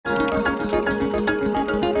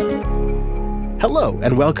Hello,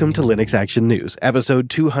 and welcome to Linux Action News, episode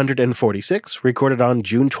 246, recorded on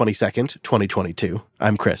June 22nd, 2022.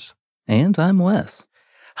 I'm Chris. And I'm Wes.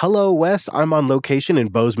 Hello, Wes. I'm on location in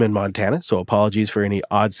Bozeman, Montana, so apologies for any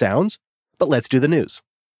odd sounds, but let's do the news.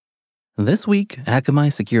 This week,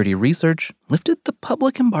 Akamai Security Research lifted the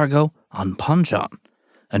public embargo on Panchon,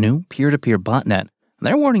 a new peer-to-peer botnet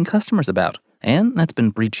they're warning customers about, and that's been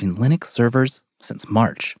breaching Linux servers since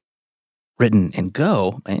March. Written in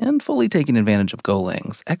Go and fully taking advantage of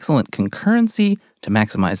Golang's excellent concurrency to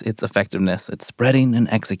maximize its effectiveness at spreading and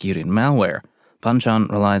executing malware, Panchon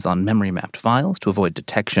relies on memory-mapped files to avoid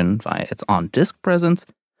detection via its on-disk presence,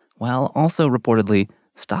 while also reportedly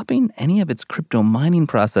stopping any of its crypto mining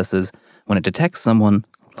processes when it detects someone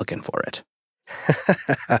looking for it.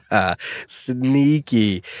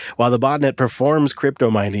 Sneaky. While the botnet performs crypto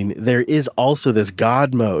mining, there is also this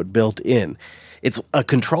God mode built in. It's a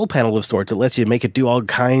control panel of sorts that lets you make it do all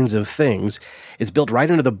kinds of things. It's built right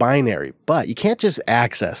into the binary, but you can't just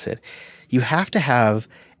access it. You have to have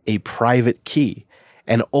a private key.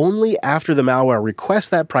 And only after the malware requests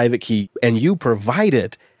that private key and you provide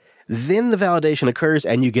it, then the validation occurs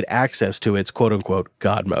and you get access to its quote-unquote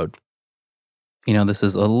God mode. You know, this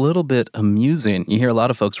is a little bit amusing. You hear a lot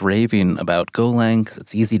of folks raving about Golang because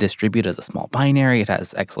it's easy to distribute as a small binary. It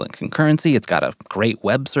has excellent concurrency. It's got a great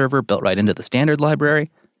web server built right into the standard library.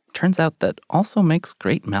 Turns out that also makes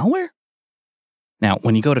great malware. Now,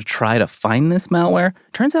 when you go to try to find this malware,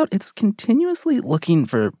 turns out it's continuously looking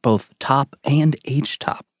for both top and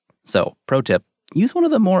htop. So, pro tip, use one of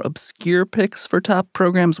the more obscure picks for top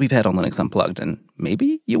programs we've had on Linux Unplugged, and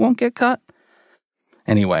maybe you won't get caught.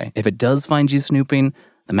 Anyway, if it does find you snooping,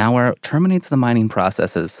 the malware terminates the mining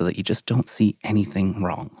processes so that you just don't see anything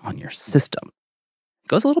wrong on your system. It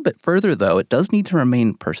goes a little bit further, though. It does need to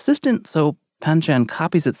remain persistent, so Panchon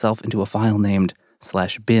copies itself into a file named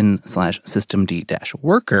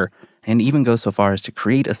 /bin/systemd-worker and even goes so far as to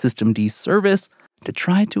create a systemd service to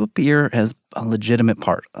try to appear as a legitimate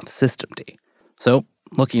part of systemd. So,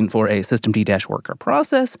 looking for a systemd-worker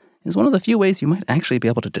process is one of the few ways you might actually be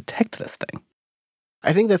able to detect this thing.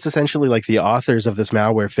 I think that's essentially like the authors of this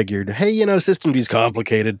malware figured, hey, systemd's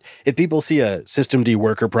complicated. If people see a systemd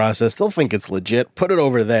worker process, they'll think it's legit. Put it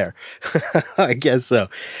over there. I guess so.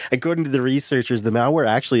 According to the researchers, the malware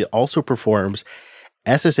actually also performs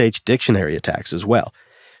SSH dictionary attacks as well.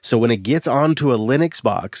 So when it gets onto a Linux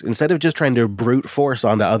box, instead of just trying to brute force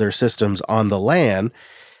onto other systems on the LAN,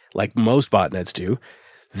 like most botnets do,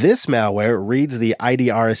 this malware reads the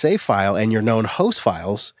IDRSA file and your known host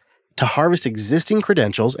files to harvest existing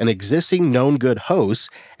credentials and existing known good hosts,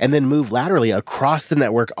 and then move laterally across the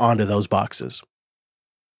network onto those boxes.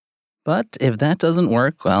 But if that doesn't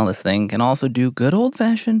work, well, this thing can also do good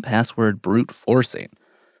old-fashioned password brute forcing.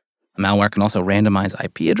 The malware can also randomize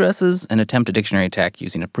IP addresses and attempt a dictionary attack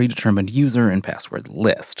using a predetermined user and password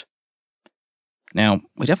list. Now,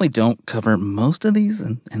 we definitely don't cover most of these,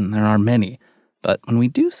 and there are many, but when we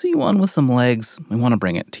do see one with some legs, we want to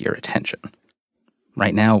bring it to your attention.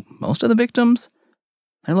 Right now, most of the victims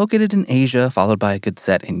are located in Asia, followed by a good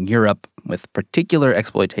set in Europe, with particular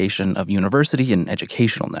exploitation of university and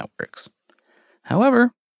educational networks.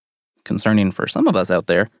 However, concerning for some of us out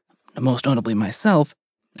there, most notably myself,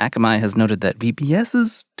 Akamai has noted that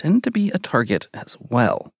VPSs tend to be a target as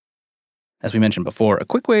well. As we mentioned before, a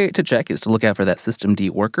quick way to check is to look out for that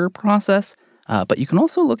systemd worker process, but you can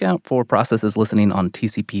also look out for processes listening on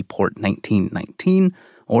TCP port 1919,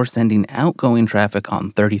 or sending outgoing traffic on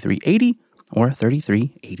 3380 or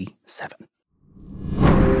 3387.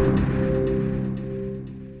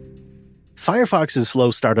 Firefox's slow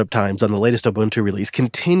startup times on the latest Ubuntu release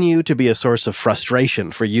continue to be a source of frustration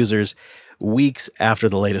for users weeks after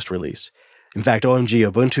the latest release. In fact, OMG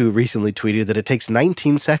Ubuntu recently tweeted that it takes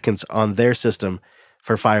 19 seconds on their system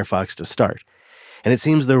for Firefox to start. And it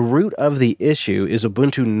seems the root of the issue is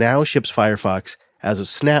Ubuntu now ships Firefox as a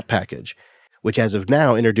snap package, which as of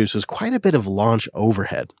now introduces quite a bit of launch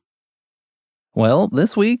overhead. Well,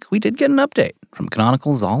 this week we did get an update from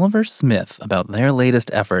Canonical's Oliver Smith about their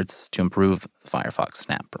latest efforts to improve Firefox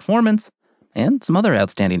Snap performance and some other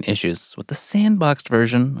outstanding issues with the sandboxed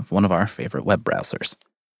version of one of our favorite web browsers.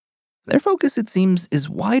 Their focus, it seems, is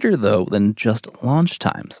wider, though, than just launch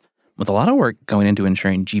times, with a lot of work going into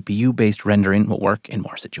ensuring GPU-based rendering will work in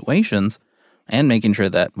more situations, and making sure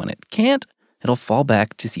that when it can't, it'll fall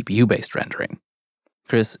back to CPU-based rendering.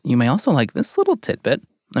 Chris, you may also like this little tidbit.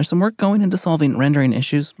 There's some work going into solving rendering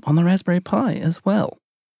issues on the Raspberry Pi as well.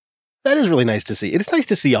 That is really nice to see. It's nice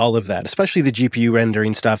to see all of that, especially the GPU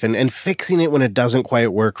rendering stuff and fixing it when it doesn't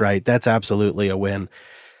quite work right. That's absolutely a win.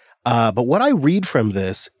 But what I read from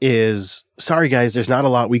this is, sorry guys, there's not a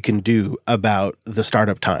lot we can do about the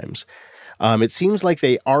startup times. It seems like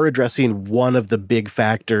they are addressing one of the big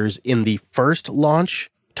factors in the first launch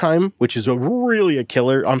time, which is really a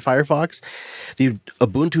killer on Firefox. The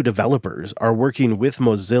Ubuntu developers are working with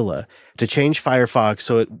Mozilla to change Firefox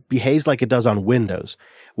so it behaves like it does on Windows,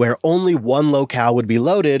 where only one locale would be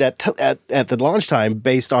loaded at the launch time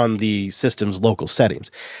based on the system's local settings.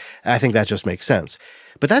 I think that just makes sense.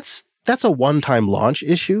 But that's a one-time launch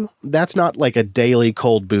issue. That's not like a daily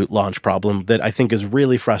cold boot launch problem that I think is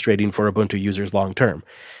really frustrating for Ubuntu users long term.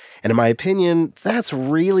 And in my opinion, that's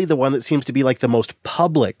really the one that seems to be like the most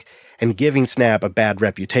public and giving Snap a bad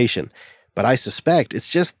reputation. But I suspect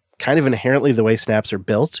it's just kind of inherently the way snaps are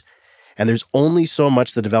built, and there's only so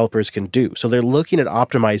much the developers can do. So they're looking at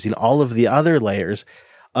optimizing all of the other layers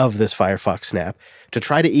of this Firefox snap to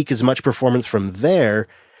try to eke as much performance from there,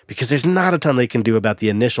 because there's not a ton they can do about the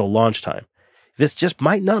initial launch time. This just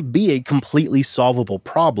might not be a completely solvable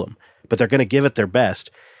problem, but they're going to give it their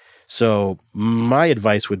best. So my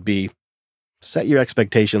advice would be, set your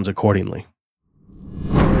expectations accordingly.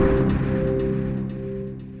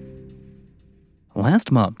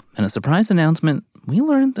 Last month, in a surprise announcement, we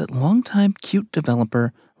learned that longtime Qt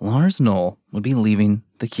developer Lars Knoll would be leaving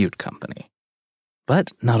the Qt company.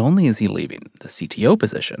 But not only is he leaving the CTO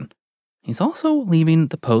position, he's also leaving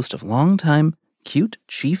the post of longtime Qt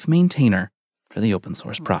chief maintainer for the open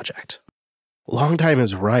source project. Long time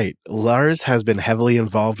is right. Lars has been heavily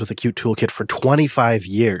involved with the Qt toolkit for 25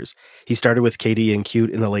 years. He started with KDE and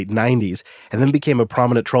Qt in the late 90s and then became a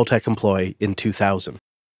prominent Trolltech employee in 2000.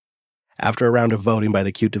 After a round of voting by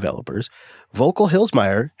the Qt developers, Volker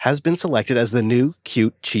Hilsmeyer has been selected as the new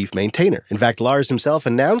Qt chief maintainer. In fact, Lars himself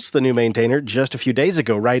announced the new maintainer just a few days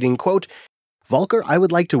ago, writing, quote, "Volker, I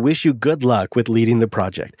would like to wish you good luck with leading the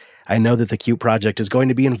project. I know that the Qt project is going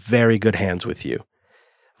to be in very good hands with you."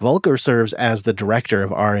 Volker serves as the director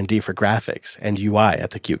of R&D for graphics and UI at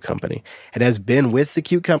the Qt company, and has been with the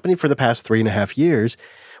Qt company for the past 3.5 years.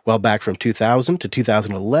 Well, back from 2000 to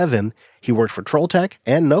 2011, he worked for Trolltech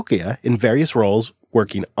and Nokia in various roles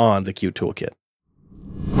working on the Qt toolkit.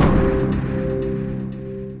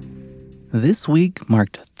 This week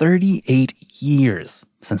marked 38 years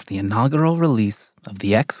since the inaugural release of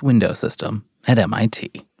the X Window system at MIT.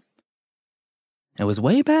 It was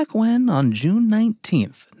way back when, on June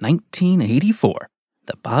 19th, 1984,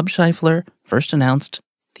 that Bob Scheifler first announced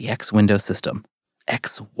the X Window system,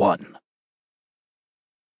 X1.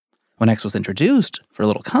 When X was introduced, for a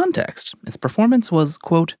little context, its performance was,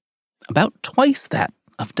 quote, about twice that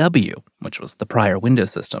of W, which was the prior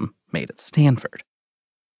Windows system made at Stanford.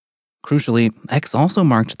 Crucially, X also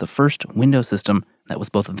marked the first Windows system that was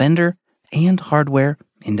both vendor and hardware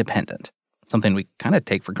independent, something we kind of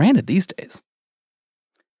take for granted these days.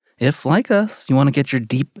 If, like us, you want to get your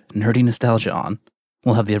deep, nerdy nostalgia on,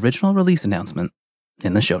 we'll have the original release announcement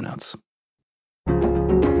in the show notes.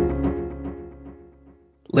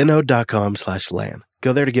 Linode.com/LAN.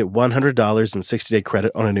 Go there to get $100 in 60-day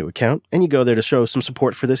credit on a new account, and you go there to show some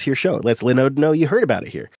support for this here show. It lets Linode know you heard about it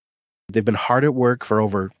here. They've been hard at work for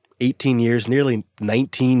over 18 years, nearly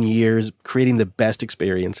 19 years, creating the best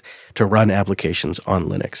experience to run applications on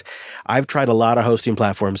Linux. I've tried a lot of hosting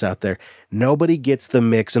platforms out there. Nobody gets the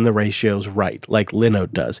mix and the ratios right like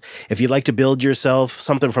Linode does. If you'd like to build yourself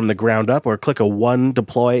something from the ground up or click a one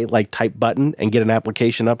deploy like type button and get an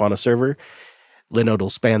application up on a server, Linode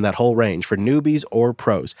will span that whole range for newbies or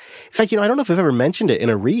pros. In fact, I don't know if I've ever mentioned it in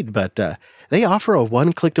a read, but they offer a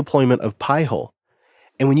one-click deployment of Pi-hole.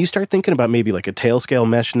 And when you start thinking about maybe like a Tailscale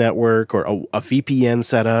mesh network or a VPN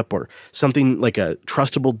setup or something like a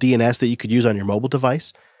trustable DNS that you could use on your mobile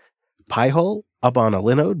device, Pi-hole up on a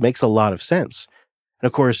Linode makes a lot of sense. And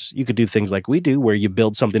of course, you could do things like we do, where you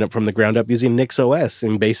build something up from the ground up using NixOS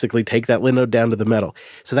and basically take that Linode down to the metal.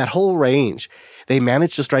 So that whole range, they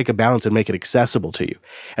managed to strike a balance and make it accessible to you.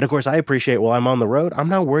 And of course, I appreciate while I'm on the road, I'm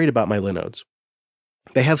not worried about my Linodes.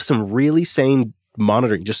 They have some really sane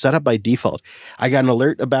monitoring just set up by default. I got an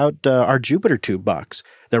alert about our Jupyter Tube box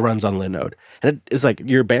that runs on Linode. And it's like,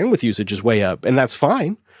 your bandwidth usage is way up, and that's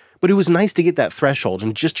fine. But it was nice to get that threshold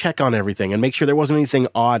and just check on everything and make sure there wasn't anything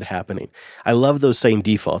odd happening. I love those same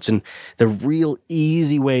defaults and the real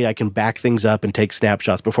easy way I can back things up and take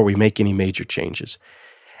snapshots before we make any major changes.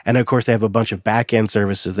 And of course, they have a bunch of back-end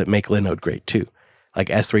services that make Linode great too, like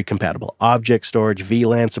S3 compatible object storage,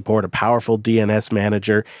 VLAN support, a powerful DNS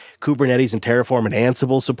manager, Kubernetes and Terraform and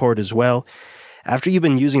Ansible support as well. After you've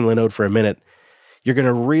been using Linode for a minute, you're going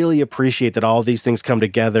to really appreciate that all these things come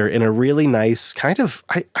together in a really nice kind of,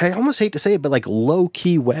 I almost hate to say it, but like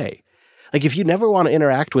low-key way. Like if you never want to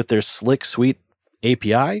interact with their slick, sweet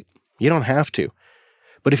API, You don't have to.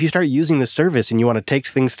 But if you start using the service and you want to take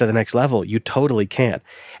things to the next level, you totally can.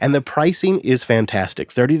 And the pricing is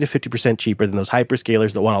fantastic, 30 to 50% cheaper than those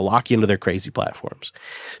hyperscalers that want to lock you into their crazy platforms.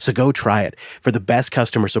 So go try it. For the best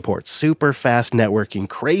customer support, super fast networking,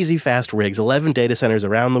 crazy fast rigs, 11 data centers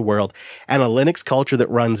around the world, and a Linux culture that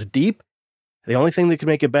runs deep, the only thing that could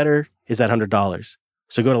make it better is that $100.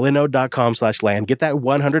 So go to linode.com/land, get that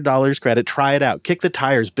 $100 credit, try it out, kick the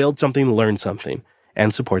tires, build something, learn something,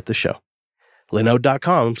 and support the show.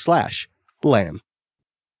 linode.com/LAN.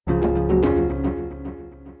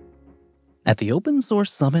 At the Open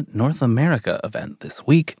Source Summit North America event this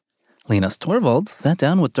week, Linus Torvalds sat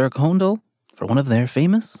down with Dirk Hohndel for one of their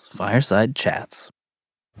famous fireside chats.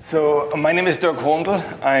 So my name is Dirk Hohndel.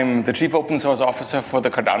 I'm the Chief Open Source Officer for the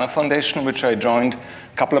Cardano Foundation, which I joined a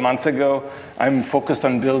couple of months ago. I'm focused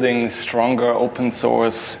on building stronger open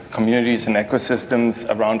source communities and ecosystems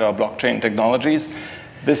around our blockchain technologies.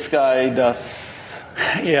 This guy does...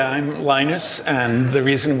 Yeah, I'm Linus, and the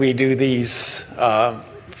reason we do these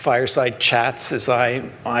fireside chats is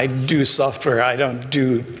I do software. I don't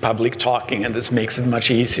do public talking, and this makes it much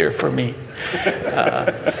easier for me.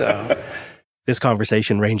 This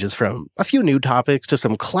conversation ranges from a few new topics to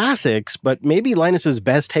some classics, but maybe Linus's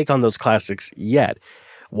best take on those classics yet.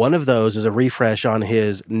 One of those is a refresh on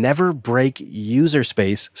his never break user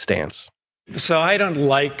space stance. So I don't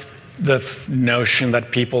like the notion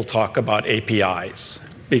that people talk about APIs,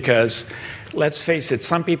 because let's face it,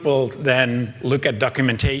 some people then look at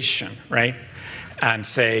documentation, right? And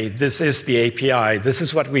say, this is the API, this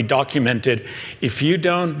is what we documented. If you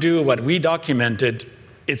don't do what we documented,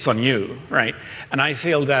 it's on you, right? And I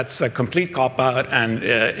feel that's a complete cop-out, and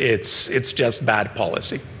it's just bad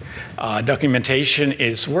policy. Documentation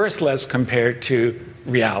is worthless compared to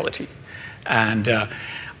reality. And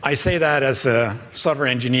I say that as a software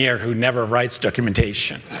engineer who never writes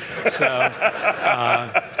documentation. So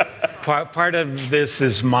part of this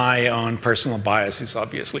is my own personal biases,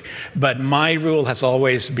 obviously. But my rule has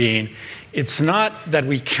always been, it's not that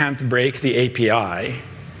we can't break the API.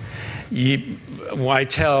 I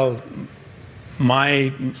tell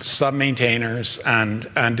my sub-maintainers and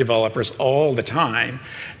developers all the time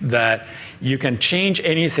that you can change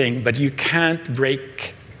anything, but you can't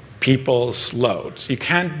break people's loads. You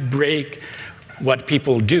can't break what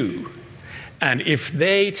people do. And if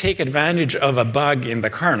they take advantage of a bug in the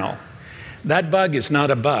kernel, that bug is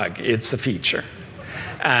not a bug, it's a feature.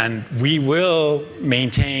 And we will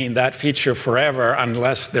maintain that feature forever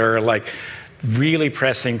unless there are like really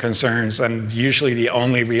pressing concerns, and usually the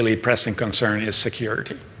only really pressing concern is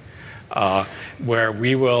security, where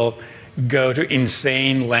we will go to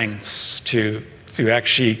insane lengths to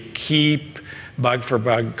actually keep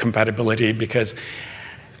bug-for-bug compatibility, because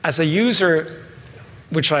as a user,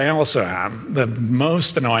 which I also am, the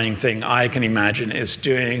most annoying thing I can imagine is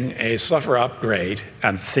doing a software upgrade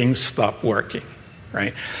and things stop working,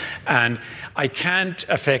 right? And I can't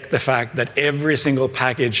affect the fact that every single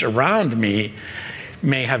package around me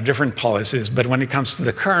may have different policies, but when it comes to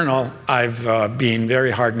the kernel, I've been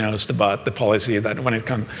very hard-nosed about the policy that when it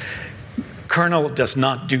comes, kernel does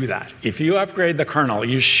not do that. If you upgrade the kernel,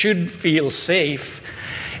 you should feel safe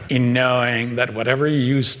in knowing that whatever you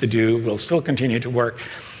used to do will still continue to work.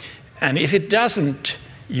 And if it doesn't,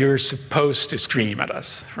 you're supposed to scream at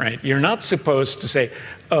us, right? You're not supposed to say,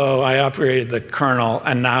 oh, I upgraded the kernel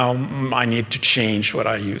and now I need to change what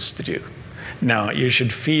I used to do. No, you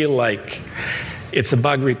should feel like it's a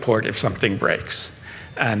bug report if something breaks.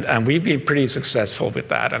 And we've been pretty successful with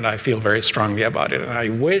that, and I feel very strongly about it. And I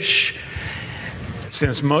wish,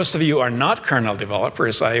 since most of you are not kernel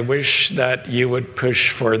developers, I wish that you would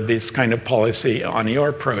push for this kind of policy on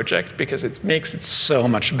your project, because it makes it so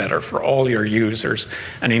much better for all your users.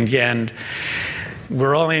 And in the end,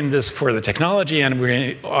 we're all in this for the technology, and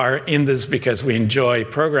we are in this because we enjoy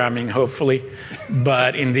programming, hopefully.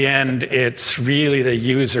 But in the end, it's really the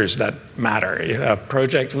users that matter. A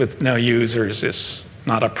project with no users is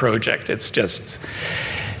not a project. It's just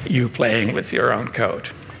you playing with your own code.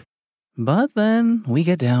 But then we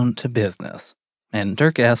get down to business. And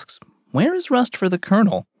Dirk asks, where is Rust for the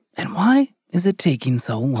kernel? And why is it taking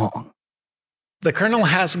so long? The kernel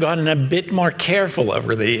has gotten a bit more careful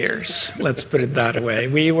over the years, let's put it that way.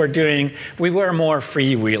 We were more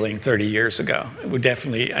freewheeling 30 years ago. We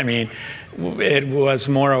definitely, it was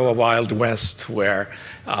more of a Wild West where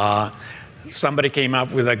somebody came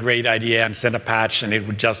up with a great idea and sent a patch and it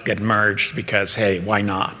would just get merged because, hey, why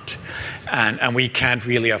not? And we can't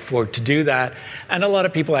really afford to do that. And a lot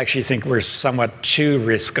of people actually think we're somewhat too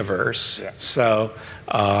risk averse. Yeah. So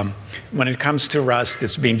when it comes to Rust,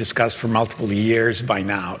 it's being discussed for multiple years by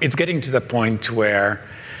now. It's getting to the point where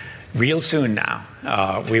real soon now.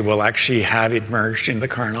 We will actually have it merged in the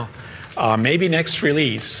kernel, maybe next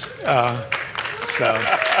release.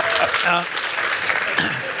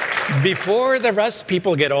 Before the Rust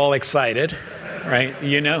people get all excited, right?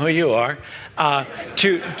 You know who you are.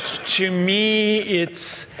 To me,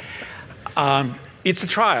 it's a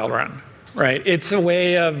trial run, right? It's a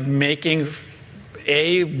way of making.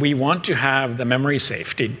 We want to have the memory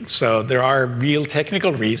safety, so there are real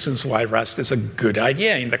technical reasons why Rust is a good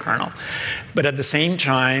idea in the kernel. But at the same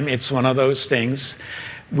time, it's one of those things.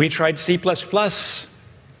 We tried C++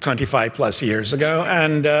 25 plus years ago,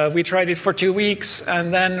 and we tried it for 2 weeks,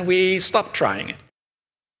 and then we stopped trying it.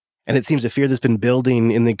 And it seems a fear that's been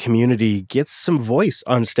building in the community gets some voice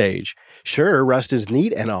on stage. Sure, Rust is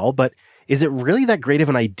neat and all, but is it really that great of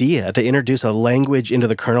an idea to introduce a language into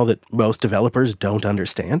the kernel that most developers don't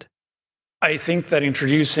understand? I think that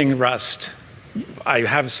introducing Rust, I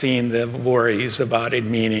have seen the worries about it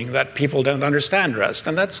meaning that people don't understand Rust,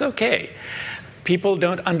 and that's okay. People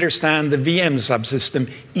don't understand the VM subsystem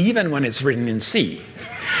even when it's written in C.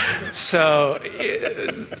 So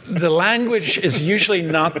the language is usually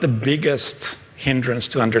not the biggest hindrance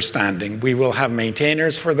to understanding. We will have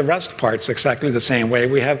maintainers for the Rust parts exactly the same way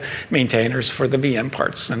we have maintainers for the VM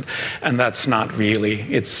parts. And that's not really,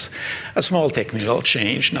 it's a small technical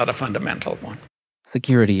change, not a fundamental one.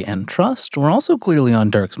 Security and trust were also clearly on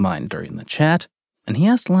Dirk's mind during the chat, and he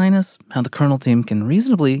asked Linus how the kernel team can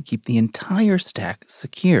reasonably keep the entire stack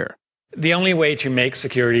secure. The only way to make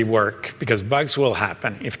security work, because bugs will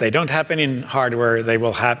happen. If they don't happen in hardware, they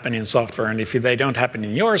will happen in software. And if they don't happen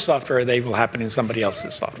in your software, they will happen in somebody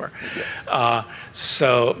else's software. Yes.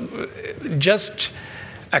 So just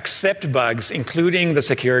accept bugs, including the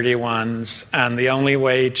security ones. And the only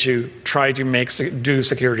way to try to do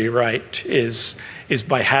security right is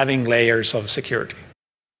by having layers of security.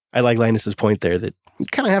 I like Linus's point there that you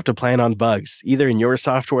kind of have to plan on bugs, either in your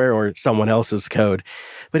software or someone else's code.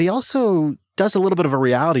 But he also does a little bit of a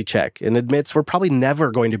reality check and admits we're probably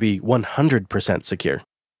never going to be 100% secure.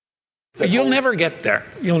 You'll never get there.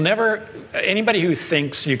 Anybody who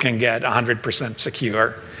thinks you can get 100%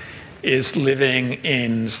 secure is living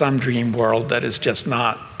in some dream world that is just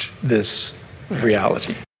not this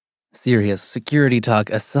reality. Serious security talk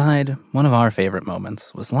aside, one of our favorite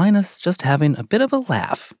moments was Linus just having a bit of a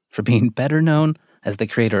laugh for being better known as the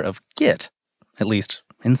creator of Git, at least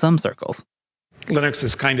in some circles. Linux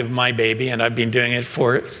is kind of my baby, and I've been doing it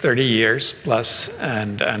for 30 years plus,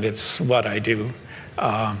 and it's what I do.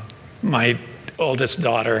 My oldest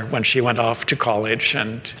daughter, when she went off to college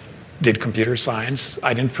and did computer science,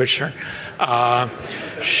 I didn't push her.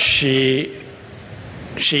 She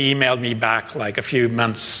emailed me back like a few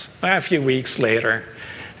weeks later,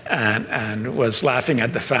 and was laughing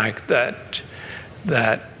at the fact that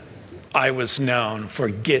I was known for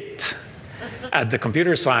Git at the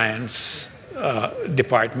computer science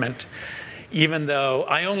department, even though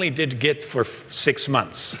I only did Git for 6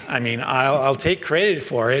 months. I mean, I'll take credit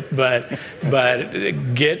for it, but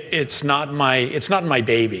Git, it's not my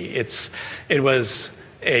baby. It was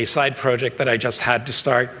a side project that I just had to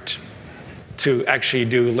start to actually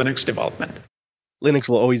do Linux development. Linux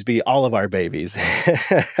will always be all of our babies.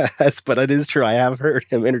 But it is true. I have heard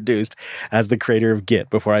him introduced as the creator of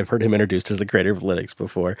Git before I've heard him introduced as the creator of Linux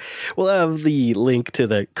before. We'll have the link to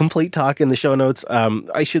the complete talk in the show notes.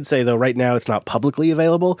 I should say, though, right now it's not publicly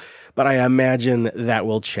available, but I imagine that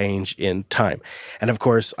will change in time. And of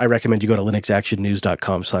course, I recommend you go to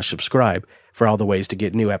linuxactionnews.com/subscribe for all the ways to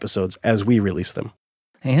get new episodes as we release them.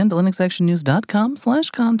 And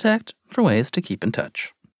linuxactionnews.com/contact for ways to keep in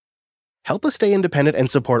touch. Help us stay independent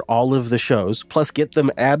and support all of the shows, plus get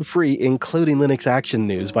them ad-free, including Linux Action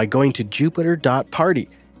News, by going to jupiter.party.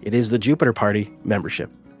 It is the Jupiter Party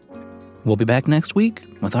membership. We'll be back next week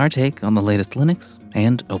with our take on the latest Linux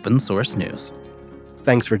and open source news.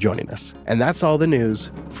 Thanks for joining us. And that's all the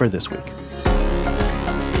news for this week.